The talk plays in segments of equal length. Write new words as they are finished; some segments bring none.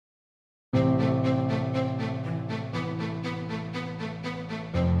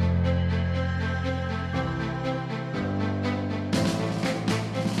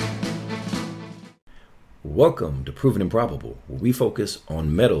Welcome to Proven Improbable, where we focus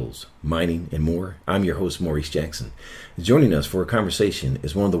on metals, mining, and more. I'm your host, Maurice Jackson. Joining us for a conversation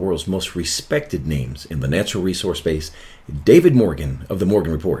is one of the world's most respected names in the natural resource space, David Morgan of the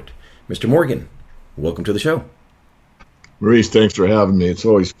Morgan Report. Mr. Morgan, welcome to the show. Maurice, thanks for having me. It's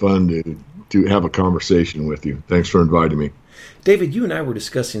always fun to have a conversation with you. Thanks for inviting me. David, you and I were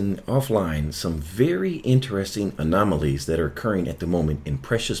discussing offline some very interesting anomalies that are occurring at the moment in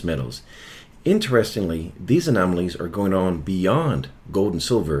precious metals. Interestingly, these anomalies are going on beyond gold and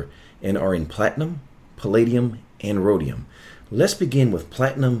silver and are in platinum, palladium, and rhodium. Let's begin with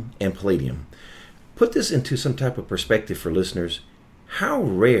platinum and palladium. Put this into some type of perspective for listeners. How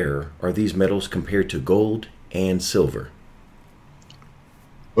rare are these metals compared to gold and silver?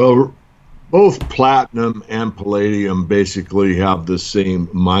 Well, both platinum and palladium basically have the same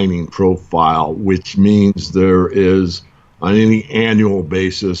mining profile, which means there is, on any annual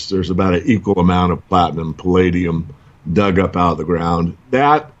basis, there's about an equal amount of platinum, palladium dug up out of the ground.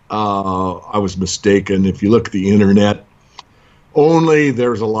 That, I was mistaken. If you look at the internet,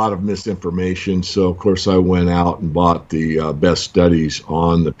 there's a lot of misinformation. So, of course, I went out and bought the best studies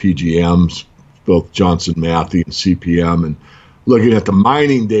on the PGMs, both Johnson Matthey and CPM, and looking at the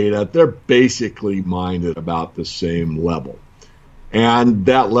mining data, they're basically mined at about the same level. And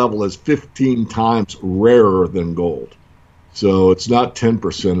that level is 15 times rarer than gold. So it's not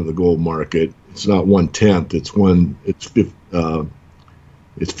 10% of the gold market. It's not 1/10.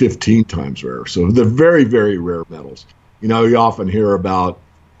 It's 15 times rarer. So they're very, very rare metals. You know, you often hear about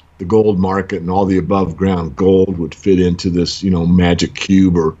the gold market and all the above ground gold would fit into this, magic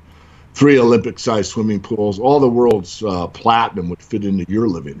cube or 3 Olympic-sized swimming pools. All the world's platinum would fit into your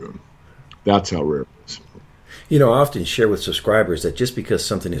living room. That's how rare it is. I often share with subscribers that just because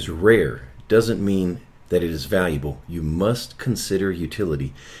something is rare doesn't mean that it is valuable. You must consider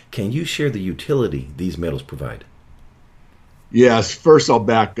utility. Can you share the utility these metals provide? Yes. First, I'll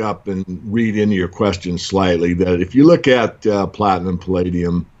back up and read into your question slightly that if you look at platinum,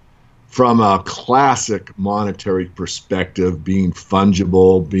 palladium, from a classic monetary perspective, being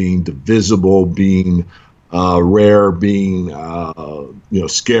fungible, being divisible, being rare, being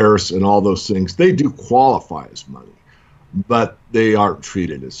scarce, and all those things, they do qualify as money, but they aren't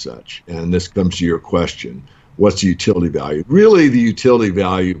treated as such. And this comes to your question: what's the utility value? Really, the utility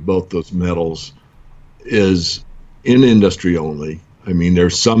value of both those metals is in industry only. I mean,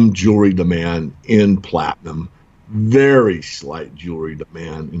 there's some jewelry demand in platinum, very slight jewelry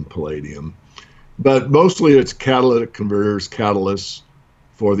demand in palladium, but mostly it's catalytic converters, catalysts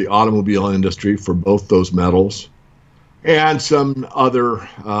for the automobile industry for both those metals, and some other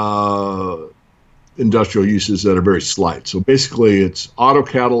industrial uses that are very slight. So basically it's auto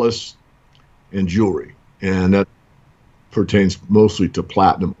catalysts and jewelry, and that pertains mostly to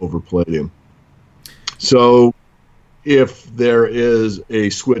platinum over palladium. So if there is a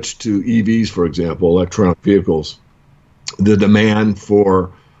switch to EVs, for example, electronic vehicles, the demand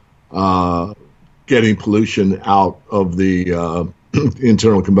for getting pollution out of the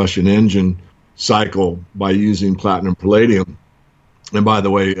internal combustion engine cycle by using platinum palladium. And by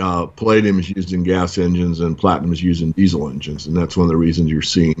the way, palladium is used in gas engines and platinum is used in diesel engines. And that's one of the reasons you're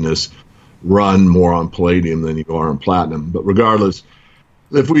seeing this run more on palladium than you are on platinum. But regardless,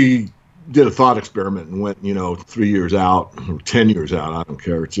 if we did a thought experiment and went, 3 years out or 10 years out, I don't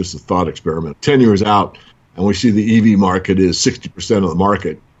care. It's just a thought experiment. 10 years out, and we see the EV market is 60% of the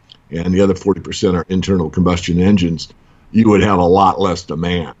market and the other 40% are internal combustion engines, you would have a lot less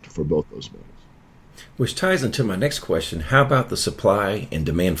demand for both those metals. Which ties into my next question. How about the supply and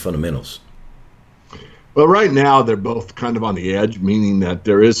demand fundamentals? Well, right now they're both kind of on the edge, meaning that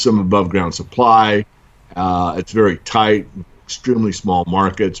there is some above ground supply. It's very tight, extremely small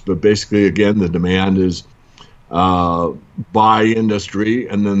markets, but basically, again, the demand is by industry,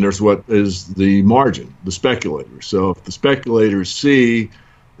 and then there's what is the margin, the speculators. So if the speculators see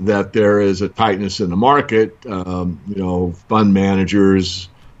that there is a tightness in the market, fund managers,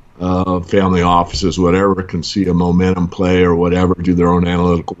 family offices, whatever, can see a momentum play or whatever, do their own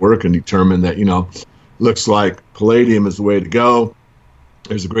analytical work and determine that, looks like palladium is the way to go.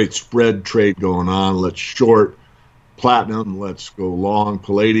 There's a great spread trade going on. Let's short platinum, let's go long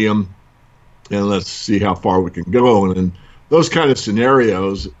palladium, and let's see how far we can go. And those kind of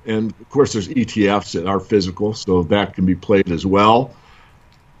scenarios, and of course there's ETFs that are physical, so that can be played as well.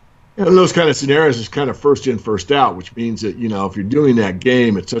 And those kind of scenarios is kind of first in, first out, which means that, if you're doing that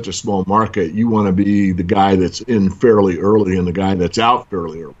game at such a small market, you want to be the guy that's in fairly early and the guy that's out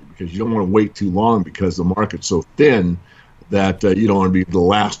fairly early, because you don't want to wait too long because the market's so thin that you don't want to be the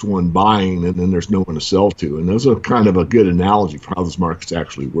last one buying and then there's no one to sell to. And those are kind of a good analogy for how those markets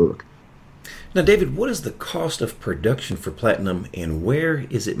actually work. Now, David, what is the cost of production for platinum and where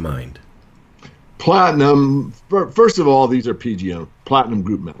is it mined? Platinum, first of all, these are PGM, platinum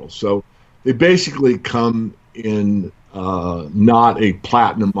group metals. So they basically come in not a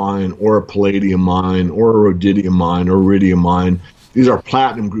platinum mine or a palladium mine or a rhodium mine or iridium mine. These are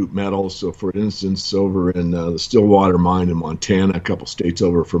platinum group metals. So, for instance, over in the Stillwater mine in Montana, a couple states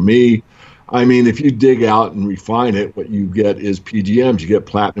over from me, I mean, if you dig out and refine it, what you get is PGMs. You get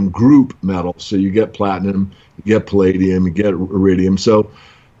platinum group metals. So you get platinum, you get palladium, you get iridium. So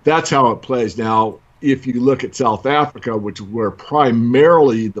that's how it plays. Now, if you look at South Africa, which is where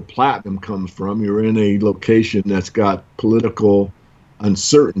primarily the platinum comes from, you're in a location that's got political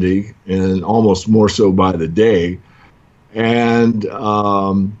uncertainty, and almost more so by the day. And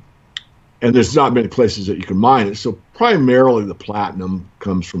there's not many places that you can mine it. So primarily the platinum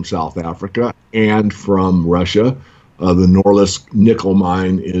comes from South Africa and from Russia. The Norilsk nickel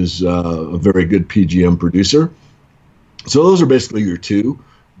mine is a very good PGM producer. So those are basically your two.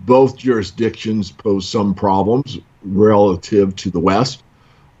 Both jurisdictions pose some problems relative to the West,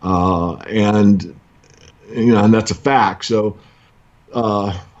 and that's a fact. So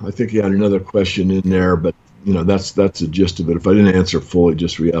I think you had another question in there, but that's the gist of it. If I didn't answer fully,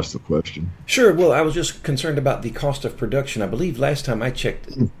 just re-ask the question. Sure. Well, I was just concerned about the cost of production. I believe last time I checked,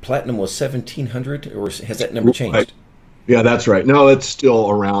 platinum was $1,700, or has that number changed? Right. Yeah, that's right. No, it's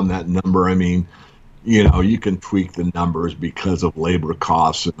still around that number. I mean, you can tweak the numbers because of labor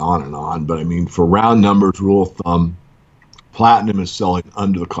costs and on. But I mean, for round numbers, rule of thumb, platinum is selling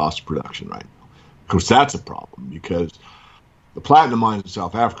under the cost of production right now. Of course, that's a problem because the platinum mines in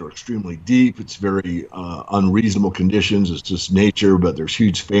South Africa are extremely deep. It's very unreasonable conditions. It's just nature, but there's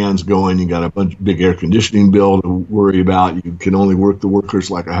huge fans going. You got a big air conditioning bill to worry about. You can only work the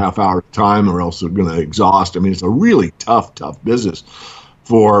workers like a half hour at a time, or else they're going to exhaust. I mean, it's a really tough business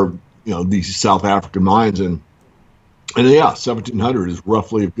for these South African mines, and yeah, 1,700 is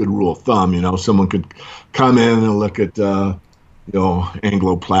roughly a good rule of thumb. Someone could come in and look at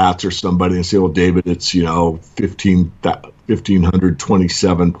Anglo Platts or somebody and say, well, David, it's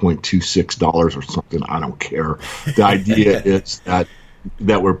 $1,527.26 or something. I don't care. The idea is that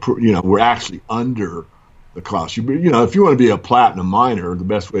we're actually under the cost. If you want to be a platinum miner, the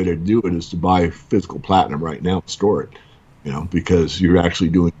best way to do it is to buy physical platinum right now and store it. Because you're actually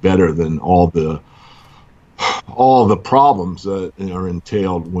doing better than all the problems that are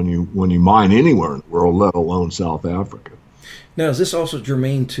entailed when you mine anywhere in the world, let alone South Africa. Now, is this also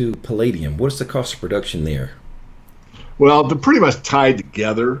germane to palladium? What is the cost of production there? Well, they're pretty much tied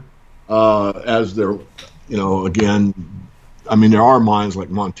together, as they're, again, I mean, there are mines like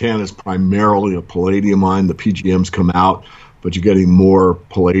Montana's primarily a palladium mine. The PGMs come out, but you're getting more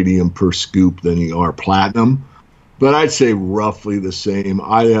palladium per scoop than you are platinum. But I'd say roughly the same.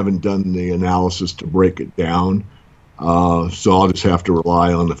 I haven't done the analysis to break it down, so I'll just have to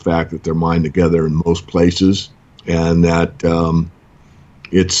rely on the fact that they're mined together in most places, and that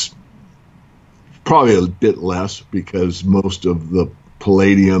it's probably a bit less because most of the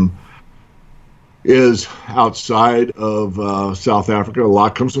palladium is outside of South Africa. A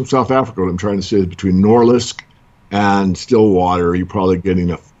lot comes from South Africa. What I'm trying to say is between Norilsk and Stillwater, you're probably getting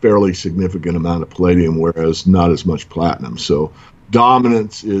a fairly significant amount of palladium, whereas not as much platinum. So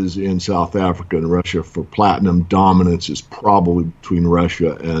dominance is in South Africa and Russia for platinum. Dominance is probably between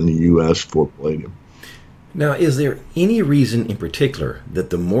Russia and the U.S. for palladium. Now, is there any reason in particular that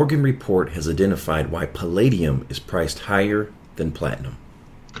the Morgan report has identified why palladium is priced higher than platinum?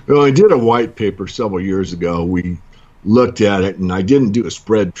 Well, I did a white paper several years ago. We looked at it, and I didn't do a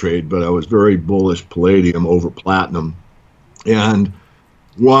spread trade, but I was very bullish palladium over platinum. And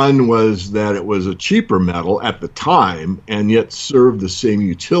one was that it was a cheaper metal at the time and yet served the same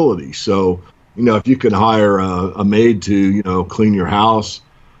utility. So, if you can hire a maid to, clean your house,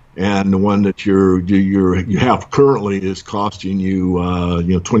 and the one that you have currently is costing you,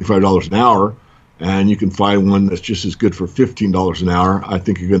 $25 an hour, and you can find one that's just as good for $15 an hour, I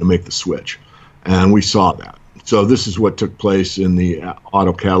think you're going to make the switch. And we saw that. So this is what took place in the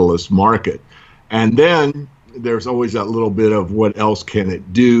auto catalyst market. And then there's always that little bit of what else can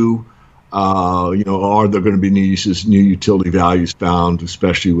it do? Are there going to be new uses, new utility values found,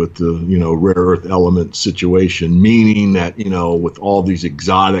 especially with the, rare earth element situation, meaning that, with all these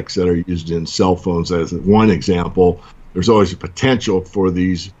exotics that are used in cell phones, as one example, there's always a potential for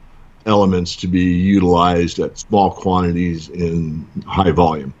these elements to be utilized at small quantities in high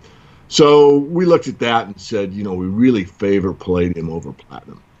volume. So we looked at that and said, we really favor palladium over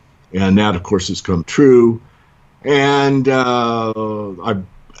platinum. And that, of course, has come true. And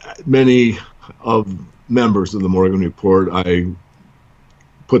many of members of the Morgan Report, I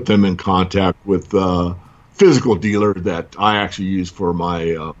put them in contact with a physical dealer that I actually use for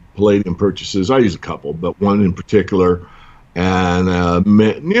my palladium purchases. I use a couple, but one in particular, and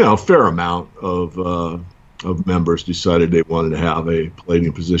a fair amount of members decided they wanted to have a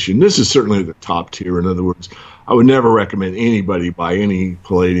palladium position. This is certainly the top tier. In other words, I would never recommend anybody buy any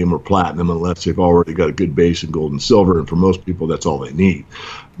palladium or platinum unless they've already got a good base in gold and silver, and for most people, that's all they need.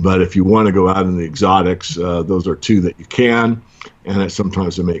 But if you want to go out in the exotics, those are two that you can, and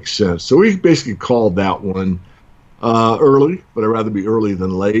sometimes it makes sense. So we basically called that one early, but I'd rather be early than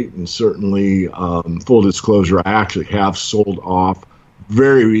late. And certainly, full disclosure, I actually have sold off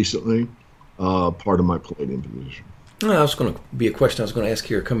very recently part of my palladium position. Well, that was going to be a question I was going to ask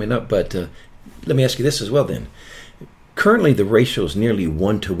here coming up, but let me ask you this as well then. Currently, the ratio is nearly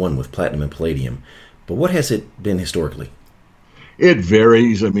 1-to-1 with platinum and palladium, but what has it been historically? It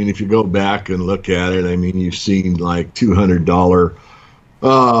varies. I mean, if you go back and look at it, I mean, you've seen like $200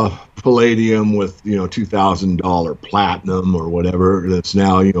 palladium with, $2,000 platinum or whatever. That's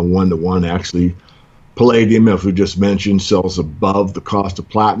now, 1-to-1 actually. Palladium, as we just mentioned, sells above the cost of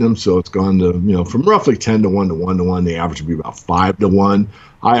platinum, so it's gone to, from roughly 10-to-1 to 1-to-1. The average would be about 5-to-1.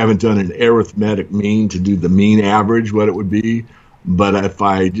 I haven't done an arithmetic mean to do the mean average, what it would be, but if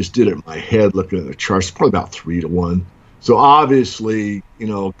I just did it in my head looking at the charts, it's probably about 3-to-1. So obviously,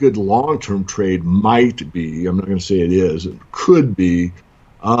 a good long-term trade might be, I'm not going to say it is, it could be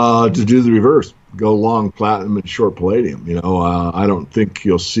to do the reverse, go long platinum and short palladium. I don't think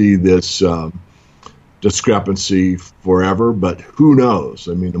you'll see this discrepancy forever, but who knows?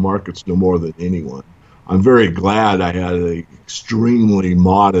 I mean, the markets know more than anyone. I'm very glad I had an extremely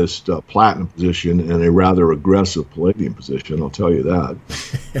modest platinum position and a rather aggressive palladium position, I'll tell you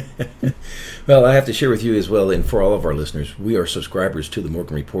that. Well, I have to share with you as well, and for all of our listeners, we are subscribers to the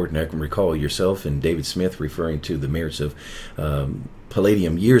Morgan Report, and I can recall yourself and David Smith referring to the merits of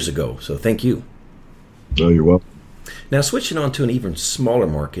palladium years ago, so thank you. Oh, you're welcome. Now, switching on to an even smaller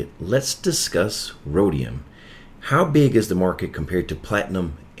market, let's discuss rhodium. How big is the market compared to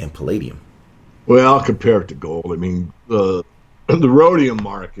platinum and palladium? Well, I'll compare it to gold. I mean, the rhodium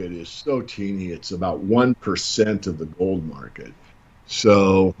market is so teeny, it's about 1% of the gold market.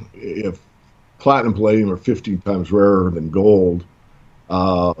 So if platinum and palladium are 15 times rarer than gold,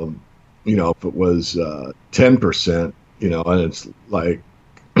 if it was 10%, and it's like,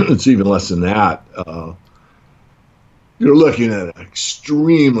 it's even less than that, you're looking at an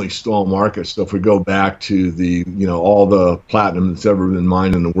extremely small market. So if we go back to the, all the platinum that's ever been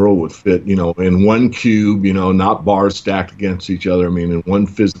mined in the world would fit, in one cube, not bars stacked against each other. I mean, in one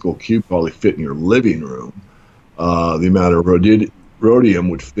physical cube, probably fit in your living room. The amount of rhodium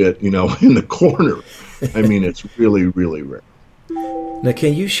would fit, in the corner. I mean, it's really, really rare. Now,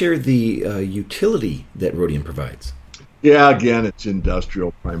 can you share the utility that rhodium provides? Yeah, again, it's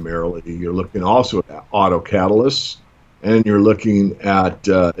industrial primarily. You're looking also at auto catalysts. And you're looking at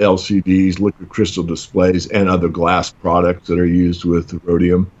LCDs, liquid crystal displays, and other glass products that are used with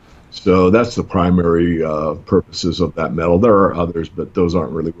rhodium. So that's the primary purposes of that metal. There are others, but those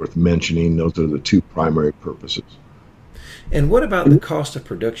aren't really worth mentioning. Those are the two primary purposes. And what about the cost of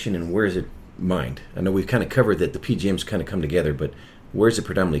production and where is it mined? I know we've kind of covered that the PGMs kind of come together, but where is it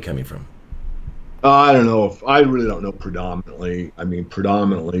predominantly coming from? I don't know. I really don't know predominantly. I mean,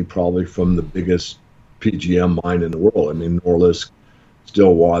 predominantly probably from the biggest PGM mine in the world. I mean, Norlisk,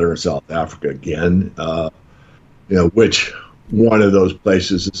 Stillwater in South Africa again. Which one of those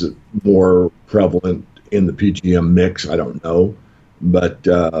places is it more prevalent in the PGM mix? I don't know, but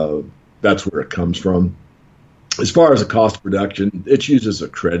that's where it comes from. As far as the cost of production, it's used as a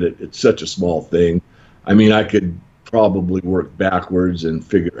credit. It's such a small thing. I mean, I could probably work backwards and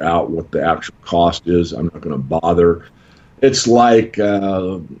figure out what the actual cost is. I'm not going to bother. It's like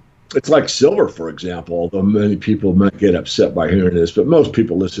silver, for example, although many people might get upset by hearing this, but most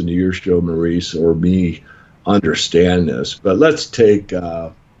people listen to your show, Maurice, or me, understand this. But let's take,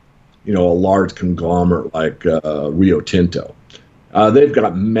 a large conglomerate like Rio Tinto. They've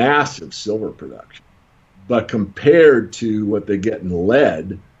got massive silver production. But compared to what they get in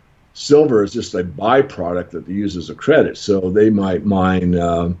lead, silver is just a byproduct that they use as a credit. So they might mine,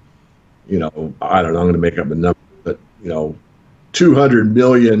 I don't know, I'm going to make up a number, but, 200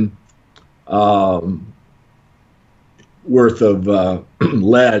 million worth of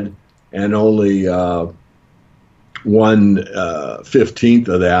lead and only 1/15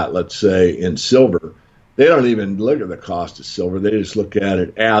 of that, let's say, in silver. They don't even look at the cost of silver. They just look at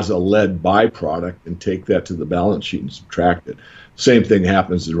it as a lead byproduct and take that to the balance sheet and subtract it. Same thing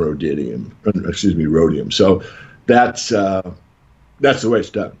happens in rhodium. So that's the way it's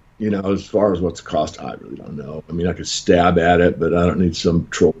done. As far as what's the cost, I really don't know. I mean, I could stab at it, but I don't need some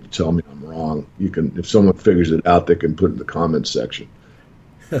troll to tell me I'm wrong. If someone figures it out, they can put it in the comments section.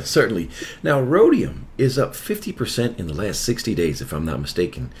 Certainly. Now, rhodium is up 50% in the last 60 days, if I'm not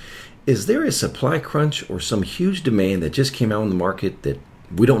mistaken. Is there a supply crunch or some huge demand that just came out in the market that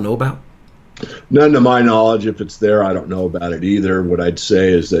we don't know about? None to my knowledge. If it's there, I don't know about it either. What I'd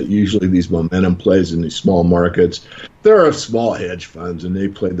say is that usually these momentum plays in these small markets, there are small hedge funds, and they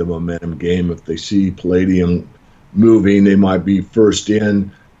play the momentum game. If they see palladium moving, they might be first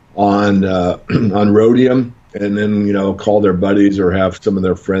in on rhodium, and then call their buddies or have some of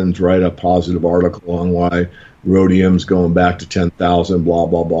their friends write a positive article on why rhodium's going back to 10,000, blah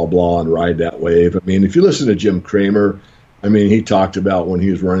blah blah blah, and ride that wave. I mean, if you listen to Jim Cramer, I mean, he talked about when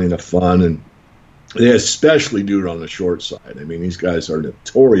he was running a fund, and they especially do it on the short side. I mean, these guys are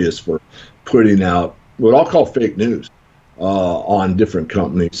notorious for putting out what I'll call fake news on different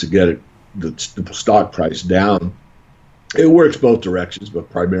companies to get the stock price down. It works both directions, but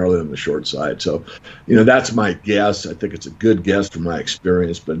primarily on the short side. So, that's my guess. I think it's a good guess from my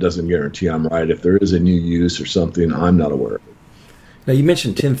experience, but it doesn't guarantee I'm right. If there is a new use or something, I'm not aware of it. Now, you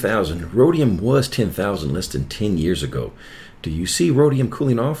mentioned 10,000. Rhodium was 10,000 less than 10 years ago. Do you see rhodium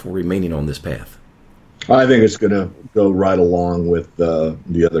cooling off or remaining on this path? I think it's going to go right along with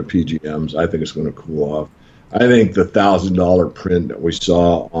the other PGMs. I think it's going to cool off. I think the $1,000 print that we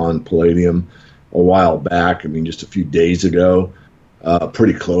saw on palladium a while back, I mean, just a few days ago,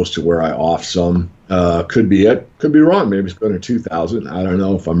 pretty close to where I off some. Could be it. Could be wrong. Maybe it's going to 2,000. I don't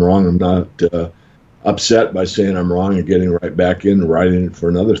know. If I'm wrong, I'm not upset by saying I'm wrong and getting right back in and writing it for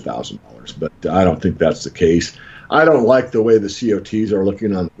another $1,000. But I don't think that's the case. I don't like the way the COTs are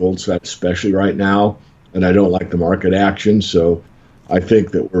looking on the gold side, especially right now, and I don't like the market action. So I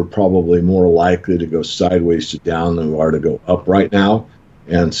think that we're probably more likely to go sideways to down than we are to go up right now.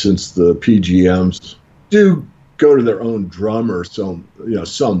 And since the PGMs do go to their own drummer,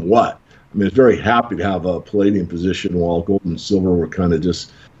 somewhat. I mean, it's very happy to have a palladium position while gold and silver were kind of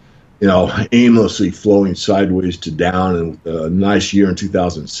just, aimlessly flowing sideways to down, and a nice year in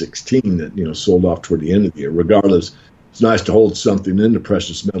 2016 that, sold off toward the end of the year. Regardless, it's nice to hold something in the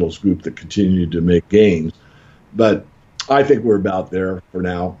precious metals group that continued to make gains. But I think we're about there for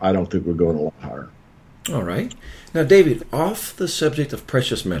now. I don't think we're going a lot higher. All right. Now, David, off the subject of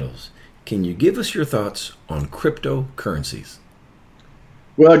precious metals, can you give us your thoughts on cryptocurrencies?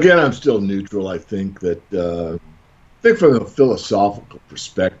 Well, again, I'm still neutral. I think that from a philosophical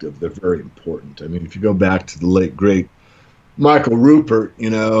perspective, they're very important. I mean, if you go back to the late, great Michael Rupert,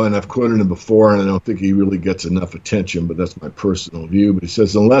 and I've quoted him before, and I don't think he really gets enough attention, but that's my personal view. But he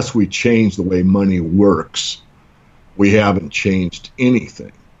says, unless we change the way money works, we haven't changed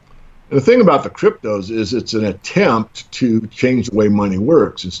anything. And the thing about the cryptos is it's an attempt to change the way money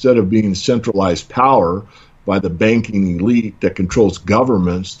works. Instead of being centralized power by the banking elite that controls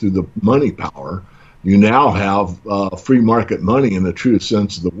governments through the money power, you now have free market money in the true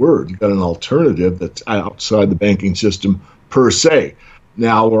sense of the word. You've got an alternative that's outside the banking system per se.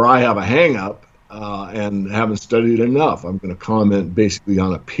 Now, where I have a hang-up and haven't studied enough, I'm going to comment basically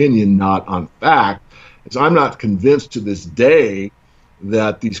on opinion, not on fact, is I'm not convinced to this day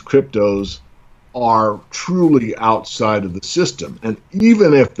that these cryptos are truly outside of the system. And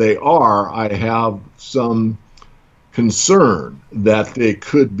even if they are, I have some concern that they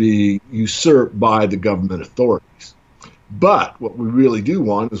could be usurped by the government authorities. But what we really do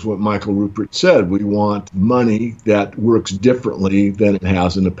want is what Michael Rupert said. We want money that works differently than it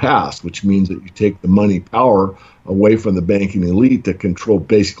has in the past, which means that you take the money power away from the banking elite that control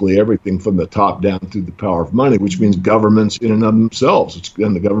basically everything from the top down through the power of money, which means governments in and of themselves.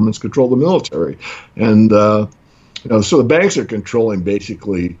 And the governments control the military. And so the banks are controlling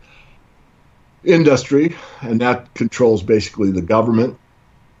basically industry, and that controls basically the government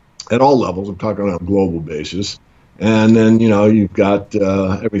at all levels. I'm talking on a global basis. And then, you've got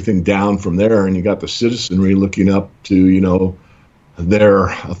everything down from there, and you got the citizenry looking up to, their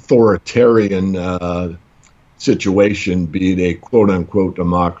authoritarian situation, be it a quote-unquote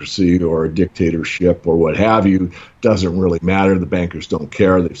democracy or a dictatorship or what have you. Doesn't really matter. The bankers don't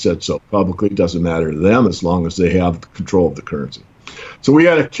care. They've said so publicly. It doesn't matter to them as long as they have control of the currency. So we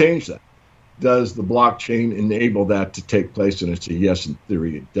got to change that. Does the blockchain enable that to take place? And it's a yes, in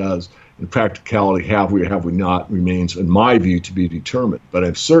theory it does. In practicality, have we or have we not, remains, in my view, to be determined. But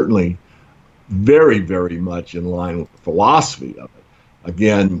I'm certainly very, very much in line with the philosophy of it.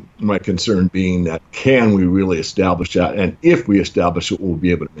 Again, my concern being that can we really establish that? And if we establish it, we'll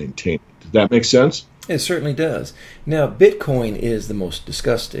be able to maintain it. Does that make sense? It certainly does. Now, Bitcoin is the most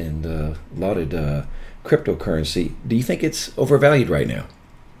discussed and lauded cryptocurrency. Do you think it's overvalued right now?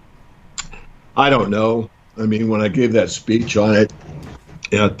 I don't know. I mean, when I gave that speech on it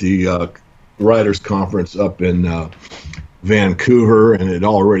at the writers' conference up in Vancouver, and it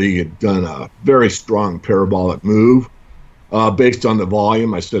already had done a very strong parabolic move. Based on the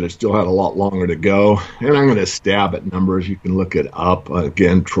volume, I said it still had a lot longer to go. And I'm going to stab at numbers. You can look it up.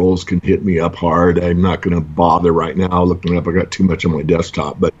 Again, trolls can hit me up hard. I'm not going to bother right now looking it up. I got too much on my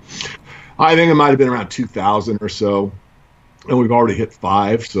desktop. But I think it might have been around 2,000 or so. And we've already hit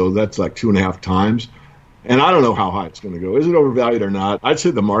 5, so that's like 2.5 times. And I don't know how high it's going to go. Is it overvalued or not? I'd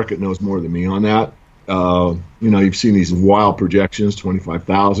say the market knows more than me on that. You've seen these wild projections,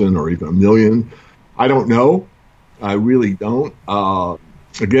 25,000 or even 1 million. I don't know. I really don't.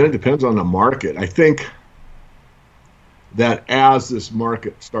 Again, it depends on the market. I think that as this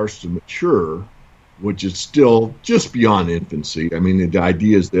market starts to mature, which is still just beyond infancy, I mean, the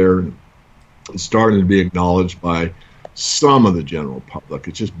idea is there, it's starting to be acknowledged by some of the general public.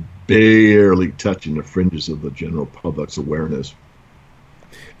 It's just barely touching the fringes of the general public's awareness.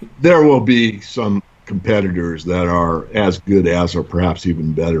 There will be some competitors that are as good as or perhaps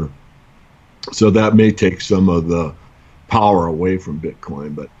even better. So that may take some of the power away from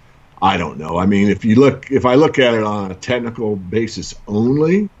Bitcoin, but I don't know. I mean, if I look at it on a technical basis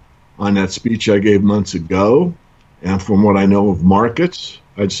only, on that speech I gave months ago, and from what I know of markets,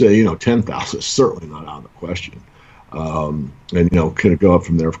 I'd say 10,000 is certainly not out of the question. Can it go up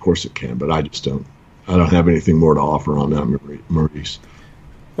from there? Of course it can, but I don't have anything more to offer on that, Maurice.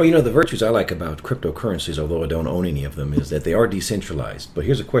 Well, the virtues I like about cryptocurrencies, although I don't own any of them, is that they are decentralized. But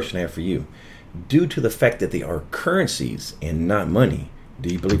here's a question I have for you. Due to the fact that they are currencies and not money, do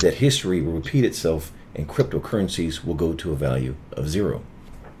you believe that history will repeat itself and cryptocurrencies will go to a value of 0?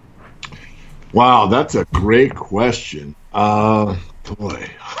 Wow, that's a great question. Boy,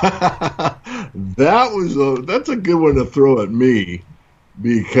 that's a good one to throw at me,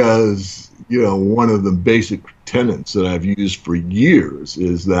 because one of the basic tenets that I've used for years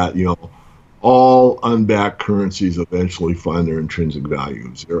is that all unbacked currencies eventually find their intrinsic value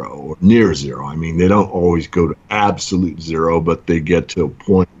of 0 or near 0. I mean, they don't always go to absolute 0, but they get to a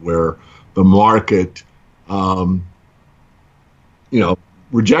point where the market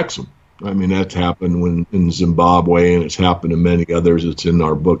rejects them. I mean, that's happened in Zimbabwe, and it's happened in many others. It's in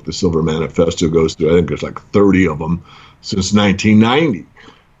our book, The Silver Manifesto, goes through, I think there's like 30 of them since 1990.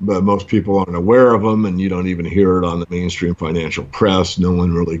 But most people aren't aware of them, and you don't even hear it on the mainstream financial press. No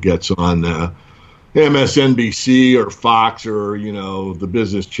one really gets on MSNBC or Fox or, the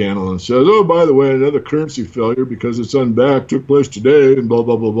Business Channel and says, oh, by the way, another currency failure because it's unbacked took place today and blah,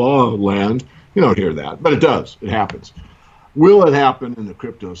 blah, blah, blah, land. You don't hear that, but it does. It happens. Will it happen in the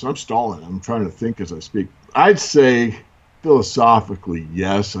crypto? So I'm stalling. I'm trying to think as I speak. I'd say philosophically,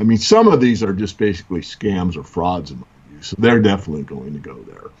 yes. I mean, some of these are just basically scams or frauds in my view, so they're definitely going to go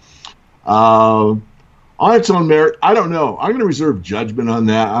there. On its own merit, I don't know. I'm going to reserve judgment on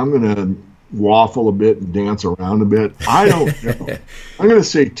that. I'm going to waffle a bit and dance around a bit. I don't know. I'm going to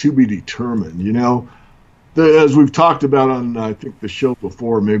say to be determined. As we've talked about on, I think, the show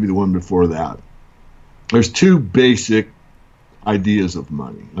before, maybe the one before that, there's 2 basic ideas of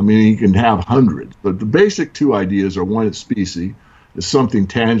money. I mean, you can have hundreds, but the basic 2 ideas are, one, it's specie, is something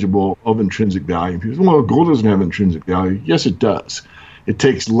tangible of intrinsic value. People say, well, gold doesn't have intrinsic value. Yes, it does. It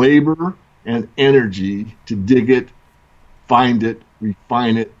takes labor and energy to dig it, find it,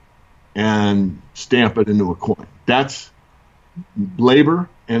 refine it, and stamp it into a coin. That's labor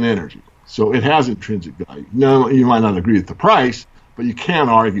and energy. So it has intrinsic value. Now, you might not agree with the price, but you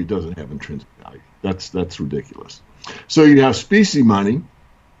can't argue it doesn't have intrinsic value. That's ridiculous. So you have specie money,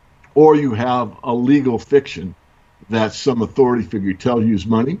 or you have a legal fiction that some authority figure tells you is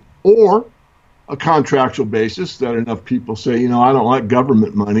money, or a contractual basis that enough people say, I don't like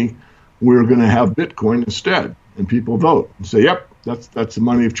government money, we're going to have Bitcoin instead. And people vote and say, yep, that's the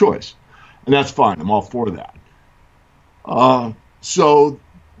money of choice. And that's fine. I'm all for that. So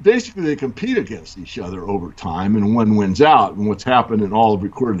basically they compete against each other over time, and one wins out. And what's happened in all of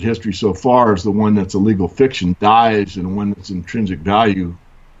recorded history so far is the one that's a legal fiction dies, and the one that's intrinsic value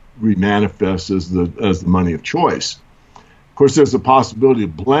remanifests as the money of choice. Of course, there's a possibility to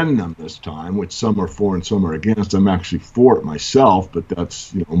blend them this time, which some are for and some are against. I'm actually for it myself, but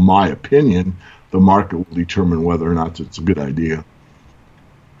that's my opinion. The market will determine whether or not it's a good idea.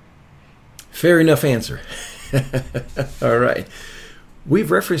 Fair enough answer. All right. We've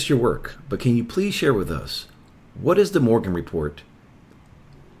referenced your work, but can you please share with us, what is the Morgan Report?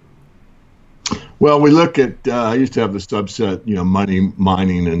 Well, we look at, I used to have the subset, money,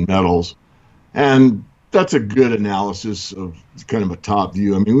 mining, and metals. And that's a good analysis of kind of a top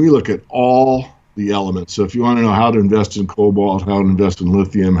view. I mean, we look at all the elements. So if you want to know how to invest in cobalt, how to invest in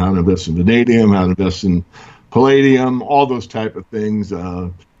lithium, how to invest in vanadium, how to invest in palladium, all those type of things,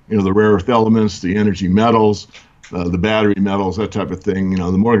 the rare earth elements, the energy metals, the battery metals, that type of thing,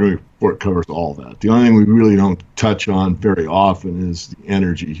 the Morgan Report covers all that. The only thing we really don't touch on very often is the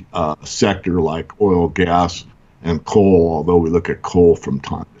energy sector, like oil, gas, and coal, although we look at coal from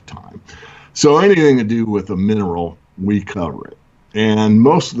time to time. So anything to do with a mineral, we cover it. And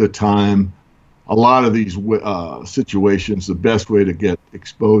most of the time, a lot of these situations, the best way to get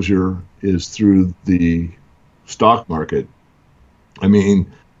exposure is through the stock market. I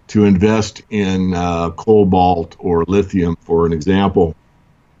mean, to invest in cobalt or lithium, for an example,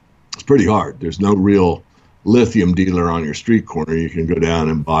 it's pretty hard. There's no real lithium dealer on your street corner you can go down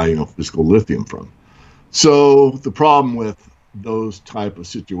and buy, physical lithium from. So the problem with those type of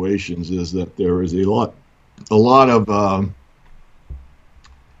situations is that there is a lot of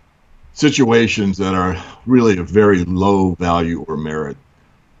situations that are really of very low value or merit.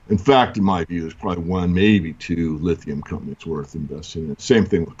 In fact, in my view, there's probably one, maybe two lithium companies worth investing in. Same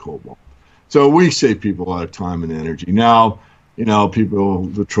thing with cobalt. So we save people a lot of time and energy. Now, people,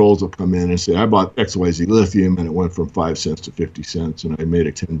 the trolls will come in and say, I bought XYZ lithium and it went from 5 cents to 50 cents and I made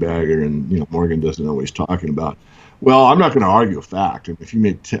a 10-bagger and, Morgan doesn't know what he's talking about. Well, I'm not going to argue a fact. And if you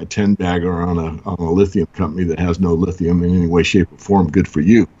make a 10-bagger on a lithium company that has no lithium in any way, shape, or form, good for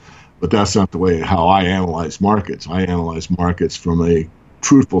you. But that's not the way how I analyze markets. I analyze markets from a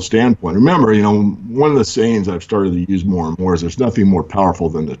truthful standpoint. Remember, one of the sayings I've started to use more and more is there's nothing more powerful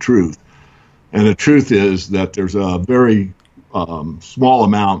than the truth. And the truth is that there's a very small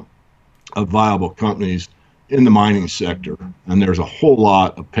amount of viable companies in the mining sector, and there's a whole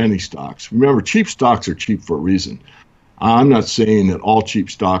lot of penny stocks. Remember, cheap stocks are cheap for a reason. I'm not saying that all cheap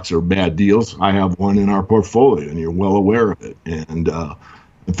stocks are bad deals. I have one in our portfolio, and you're well aware of it. And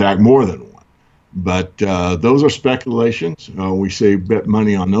in fact, more than one. But those are speculations. We say bet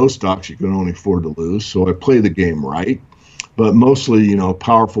money on those stocks you can only afford to lose. So I play the game right. But mostly,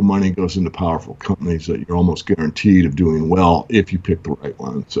 powerful money goes into powerful companies that you're almost guaranteed of doing well if you pick the right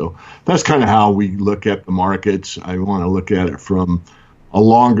one. So that's kind of how we look at the markets. I want to look at it from a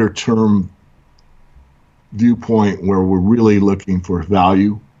longer term viewpoint where we're really looking for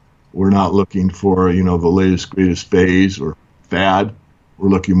value. We're not looking for, the latest, greatest phase or fad. We're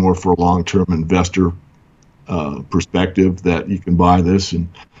looking more for a long-term investor perspective that you can buy this. In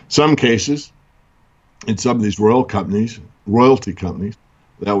some cases, in some of these royalty companies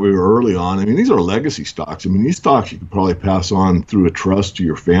that we were early on, I mean, these are legacy stocks. I mean, these stocks you could probably pass on through a trust to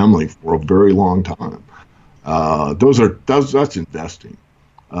your family for a very long time. That's investing.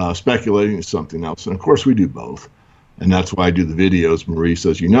 Speculating is something else. And, of course, we do both. And that's why I do the videos, Maurice,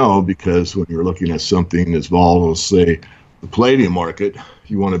 as you know, because when you're looking at something as volatile as, say, the palladium market,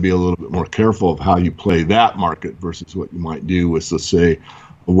 you want to be a little bit more careful of how you play that market versus what you might do with, let's say,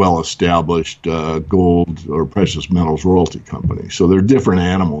 a well-established gold or precious metals royalty company. So they're different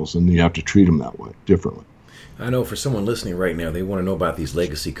animals, and you have to treat them that way, differently. I know for someone listening right now, they want to know about these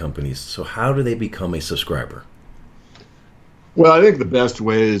legacy companies. So how do they become a subscriber? Well, I think the best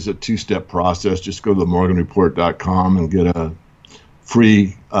way is a two-step process. Just go to themorganreport.com and get a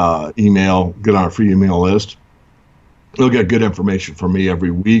free email, get on a free email list. You'll get good information from me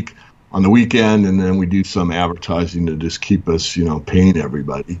every week on the weekend, and then we do some advertising to just keep us, paying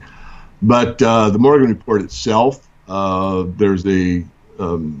everybody. But the Morgan Report itself, there's a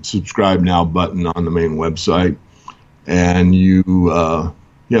subscribe now button on the main website, and you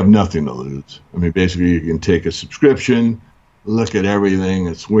have nothing to lose. I mean, basically, you can take a subscription, look at everything.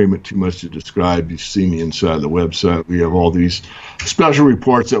 It's way too much to describe. You've seen the inside of the website. We have all these special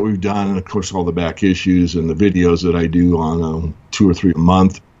reports that we've done, and of course all the back issues and the videos that I do on 2 or 3 a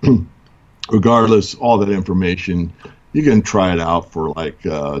month. Regardless, all that information, you can try it out for like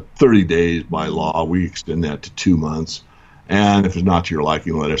 30 days by law. We extend that to 2 months. And if it's not to your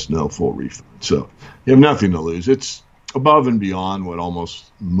liking, let us know, full refund. So you have nothing to lose. It's above and beyond what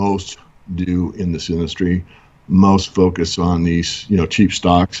almost most do in this industry. Most focus on these, cheap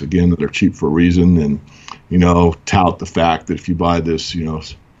stocks, again, that are cheap for a reason, and, tout the fact that if you buy this,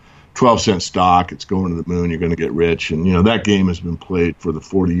 12-cent stock, it's going to the moon, you're going to get rich. And, that game has been played for the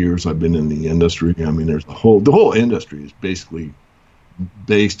 40 years I've been in the industry. I mean, the whole industry is basically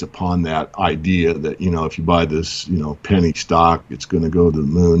based upon that idea that, if you buy this, penny stock, it's going to go to the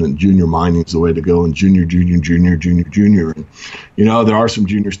moon, and junior mining is the way to go, and junior. And, there are some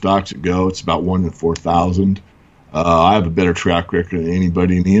junior stocks that go. It's about 1 in 4,000. I have a better track record than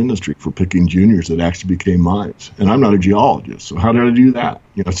anybody in the industry for picking juniors that actually became mines. And I'm not a geologist, so how did I do that?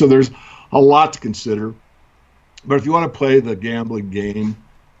 So there's a lot to consider. But if you want to play the gambling game,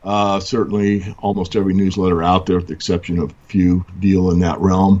 Certainly, almost every newsletter out there, with the exception of a few, deal in that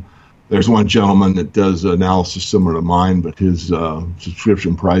realm. There's one gentleman that does analysis similar to mine, but his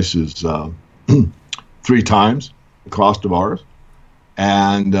subscription price is 3 times the cost of ours.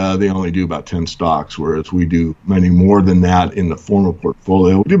 And they only do about 10 stocks, whereas we do many more than that in the formal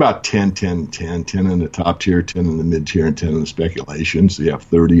portfolio. We do about 10 in the top tier, 10 in the mid tier, and 10 in the speculation. So you have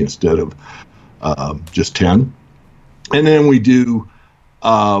 30 instead of just 10. And then we do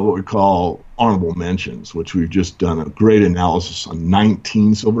what we call honorable mentions, which we've just done a great analysis on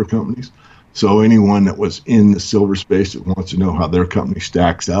 19 silver companies. So anyone that was in the silver space that wants to know how their company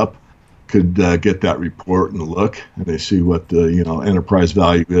stacks up could get that report and look, and they see what the enterprise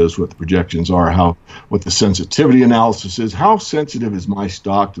value is, what the projections are, what the sensitivity analysis is. How sensitive is my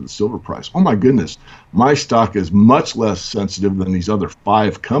stock to the silver price? Oh my goodness, my stock is much less sensitive than these other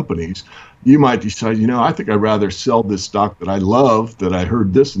 5 companies. You might decide, I think I'd rather sell this stock that I love, that I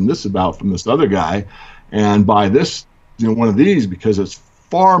heard this and this about from this other guy, and buy this, one of these, because it's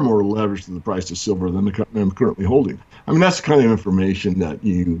far more leveraged to the price of silver than the company I'm currently holding. I mean, that's the kind of information that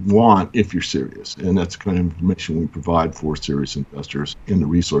you want if you're serious, and that's the kind of information we provide for serious investors in the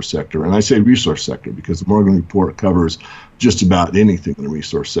resource sector. And I say resource sector because the Morgan Report covers just about anything in the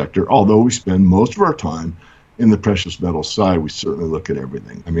resource sector, although we spend most of our time in the precious metals side. We certainly look at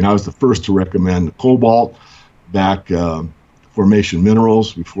everything. I mean, I was the first to recommend the cobalt back Formation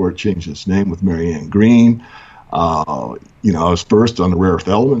Minerals before it changed its name with Marianne Green. I was first on the rare earth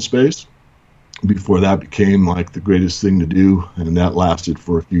element space before that became like the greatest thing to do, and that lasted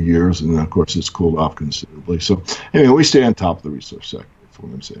for a few years, and then of course it's cooled off considerably. So anyway, we stay on top of the resource sector. That's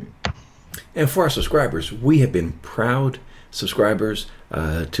what I'm saying. And for our subscribers, we have been proud subscribers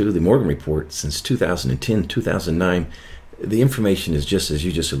to the Morgan Report since 2010, 2009. The information is just as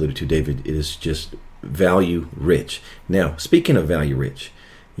you just alluded to, David. It is just value rich. Now, speaking of value rich,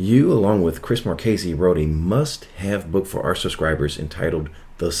 you, along with Chris Marchese, wrote a must-have book for our subscribers entitled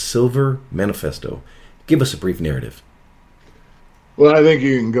The Silver Manifesto. Give us a brief narrative. Well, I think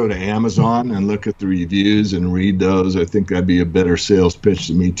you can go to Amazon and look at the reviews and read those. I think that'd be a better sales pitch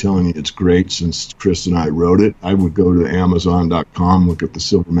than me telling you it's great since Chris and I wrote it. I would go to Amazon.com, look at the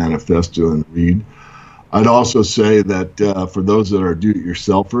Silver Manifesto and read. I'd also say that for those that are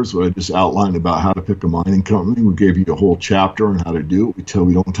do-it-yourselfers, what I just outlined about how to pick a mining company, we gave you a whole chapter on how to do it.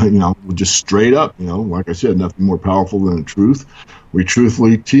 We don't tell you, we just straight up, like I said, nothing more powerful than the truth. We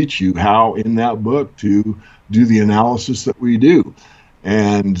truthfully teach you how in that book to do the analysis that we do.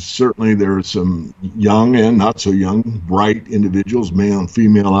 And certainly there are some young and not so young, bright individuals, male and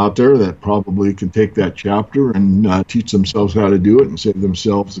female out there, that probably can take that chapter and teach themselves how to do it and save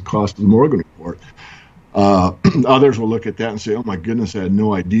themselves the cost of the Morgan Report. Others will look at that and say, oh my goodness, I had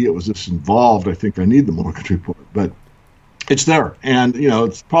no idea it was this involved. I think I need the Morgan Report. But it's there. And,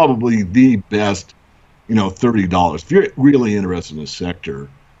 it's probably the best, $30. If you're really interested in this sector,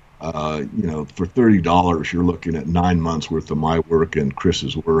 for $30, you're looking at 9 months worth of my work and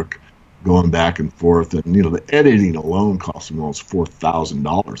Chris's work going back and forth. And, the editing alone costs me almost $4,000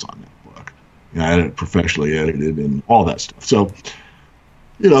 on that book. I had it professionally edited and all that stuff. So,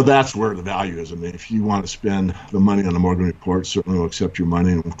 that's where the value is. I mean, if you want to spend the money on the Morgan Report, certainly we'll accept your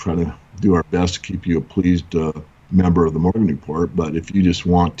money and we'll try to do our best to keep you a pleased member of the Morgan Report. But if you just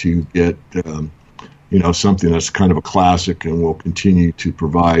want to get, something that's kind of a classic and will continue to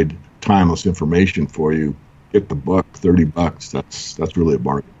provide timeless information for you, get the book, $30. That's really a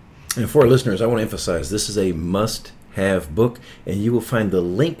bargain. And for our listeners, I want to emphasize this is a must-have book, and you will find the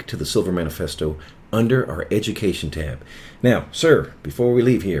link to the Silver Manifesto under our education tab. Now, sir, before we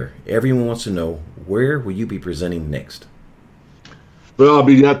leave here, everyone wants to know, where will you be presenting next? Well, I'll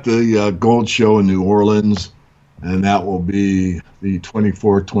be at the Gold Show in New Orleans, and that will be the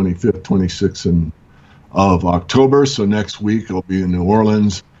 24th, 25th, 26th of October. So next week I'll be in New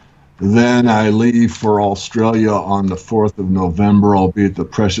Orleans. Then I leave for Australia on the 4th of November. I'll be at the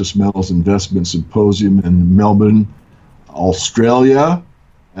Precious Metals Investment Symposium in Melbourne, Australia,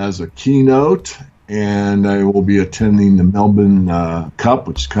 as a keynote. And I will be attending the Melbourne Cup,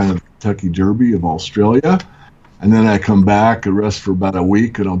 which is kind of the Kentucky Derby of Australia. And then I come back, I rest for about a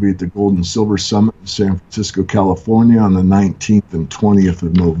week, and I'll be at the Gold and Silver Summit in San Francisco, California on the 19th and 20th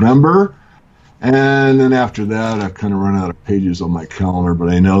of November. And then after that, I've kind of run out of pages on my calendar, but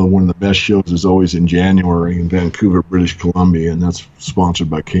I know one of the best shows is always in January in Vancouver, British Columbia, and that's sponsored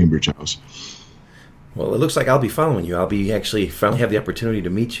by Cambridge House. Well, it looks like I'll be following you. I'll be actually finally have the opportunity to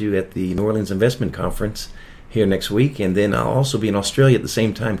meet you at the New Orleans Investment Conference here next week, and then I'll also be in Australia at the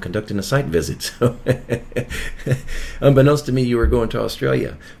same time conducting a site visit. So, unbeknownst to me, you were going to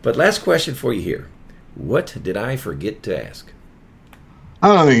Australia. But last question for you here. What did I forget to ask? I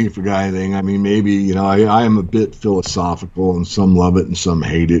don't think you forgot anything. I mean, maybe, I am a bit philosophical and some love it and some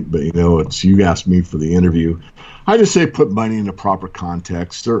hate it, but, it's you asked me for the interview. I just say put money in the proper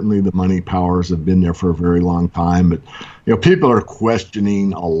context. Certainly the money powers have been there for a very long time, but, people are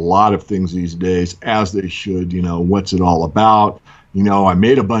questioning a lot of things these days, as they should. What's it all about? I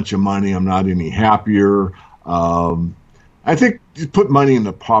made a bunch of money. I'm not any happier. I think you put money in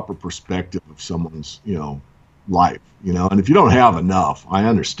the proper perspective of someone's, life, and if you don't have enough, I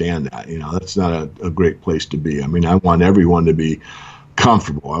understand that, that's not a great place to be. I mean, I want everyone to be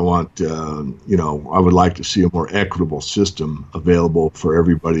comfortable. I want, I would like to see a more equitable system available for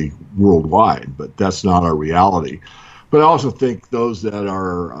everybody worldwide, but that's not our reality. But I also think those that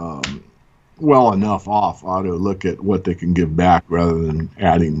are well enough off ought to look at what they can give back rather than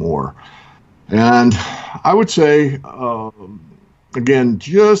adding more. And I would say, again,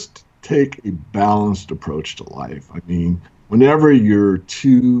 just take a balanced approach to life. I mean, whenever you're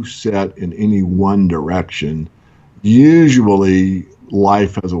too set in any one direction, usually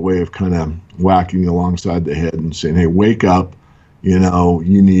life has a way of kind of whacking you alongside the head and saying, hey, wake up, you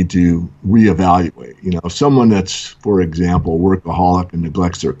need to reevaluate. Someone that's, for example, workaholic and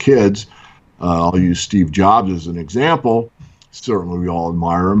neglects their kids, I'll use Steve Jobs as an example. Certainly we all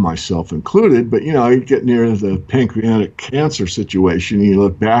admire him, myself included, but you get near the pancreatic cancer situation and you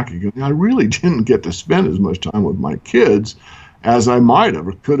look back and you go, I really didn't get to spend as much time with my kids as I might have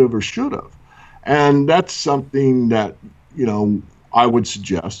or could have or should have. And that's something that, I would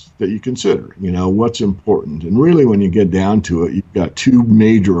suggest that you consider, what's important. And really when you get down to it, you've got two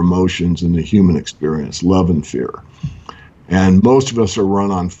major emotions in the human experience, love and fear. And most of us are run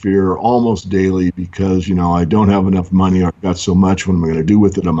on fear almost daily because, I don't have enough money, or I've got so much, what am I going to do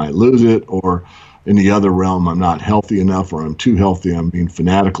with it? I might lose it. Or in the other realm, I'm not healthy enough, or I'm too healthy, I'm being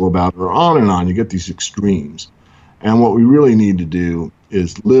fanatical about it, or on and on. You get these extremes. And what we really need to do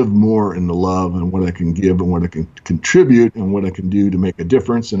is live more in the love and what I can give and what I can contribute and what I can do to make a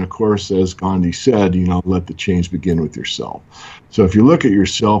difference. And of course, as Gandhi said, let the change begin with yourself. So if you look at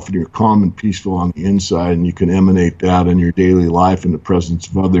yourself and you're calm and peaceful on the inside, and you can emanate that in your daily life in the presence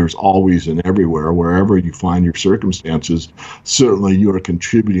of others, always and everywhere, wherever you find your circumstances, certainly you are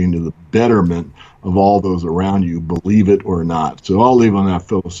contributing to the betterment of all those around you, believe it or not. So I'll leave on that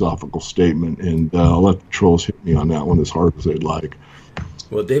philosophical statement, and I'll let the trolls hit me on that one as hard as they'd like.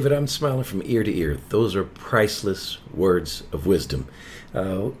 Well, David, I'm smiling from ear to ear. Those are priceless words of wisdom.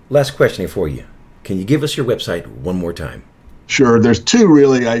 Last question here for you. Can you give us your website one more time? Sure. There's two,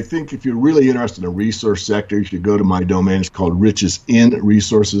 really. I think if you're really interested in the resource sector, you should go to my domain. It's called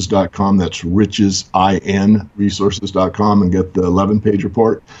richesinresources.com. That's richesinresources.com, and get the 11-page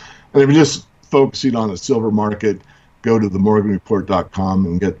report. And if you're just focusing on the silver market, go to themorganreport.com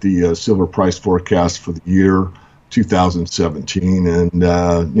and get the silver price forecast for the year 2017. And,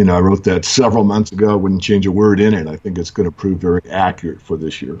 I wrote that several months ago. I wouldn't change a word in it. I think it's going to prove very accurate for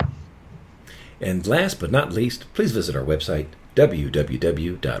this year. And last but not least, please visit our website,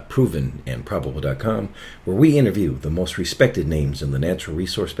 www.provenandprobable.com, where we interview the most respected names in the natural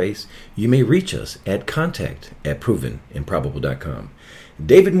resource space. You may reach us at contact@provenandprobable.com.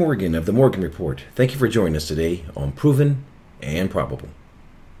 David Morgan of The Morgan Report, thank you for joining us today on Proven and Probable.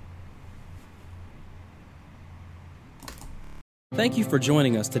 Thank you for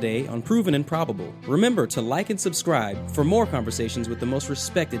joining us today on Proven and Probable. Remember to like and subscribe for more conversations with the most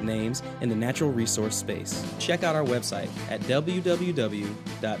respected names in the natural resource space. Check out our website at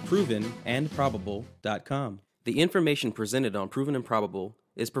www.provenandprobable.com. The information presented on Proven and Probable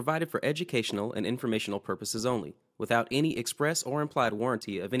is provided for educational and informational purposes only, without any express or implied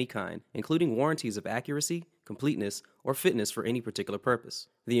warranty of any kind, including warranties of accuracy, completeness, or fitness for any particular purpose.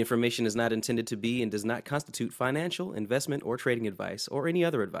 The information is not intended to be and does not constitute financial, investment, or trading advice, or any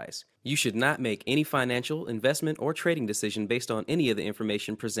other advice. You should not make any financial, investment, or trading decision based on any of the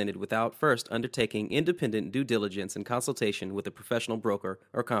information presented without first undertaking independent due diligence and consultation with a professional broker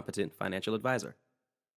or competent financial advisor.